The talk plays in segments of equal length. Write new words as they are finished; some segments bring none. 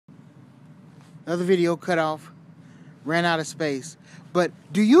The other video cut off, ran out of space. But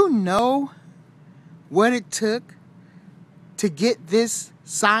do you know what it took to get this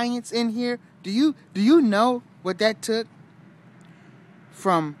science in here? Do you know what that took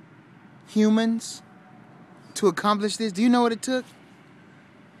from humans to accomplish this? Do you know what it took?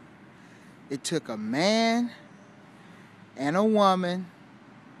 It took a man and a woman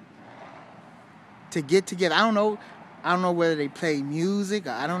to get together. I don't know whether they play music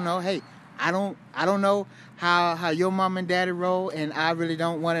or I don't know. Hey, I don't know how your mom and daddy roll, and I really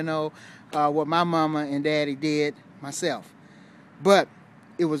don't want to know what my mama and daddy did myself. But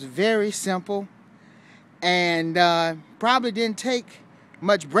it was very simple, and probably didn't take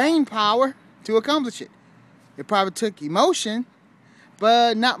much brain power to accomplish it. It probably took emotion,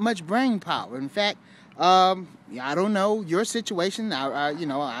 but not much brain power. In fact, I don't know your situation.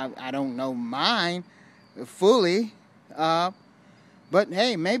 I don't know mine fully. But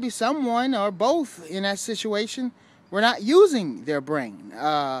hey, maybe someone or both in that situation were not using their brain.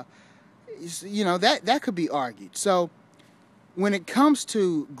 That could be argued. So when it comes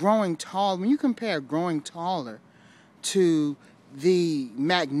to growing tall, when you compare growing taller to the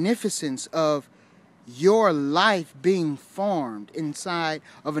magnificence of your life being formed inside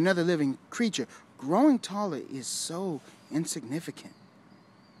of another living creature, growing taller is so insignificant.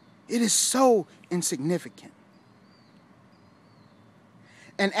 It is so insignificant.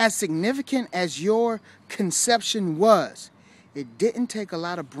 And as significant as your conception was, it didn't take a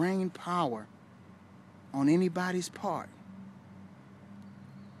lot of brain power on anybody's part.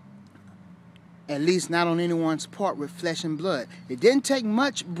 At least not on anyone's part with flesh and blood. It didn't take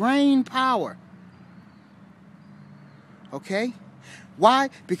much brain power. Okay? Why?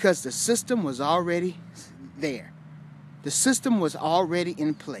 Because the system was already there. The system was already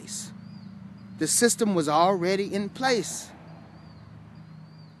in place. The system was already in place.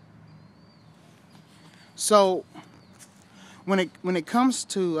 So when it comes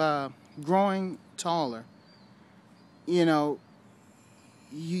to growing taller, you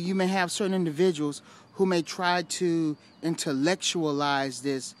may have certain individuals who may try to intellectualize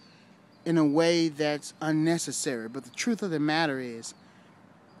this in a way that's unnecessary. But the truth of the matter is,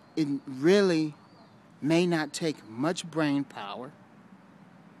 it really may not take much brain power.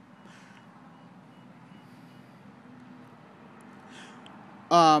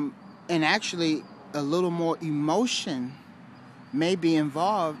 And actually, a little more emotion may be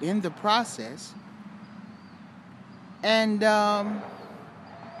involved in the process. And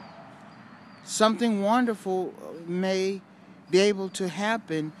something wonderful may be able to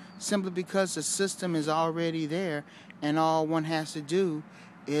happen simply because the system is already there, and all one has to do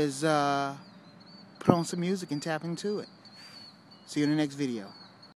is put on some music and tap into it. See you in the next video.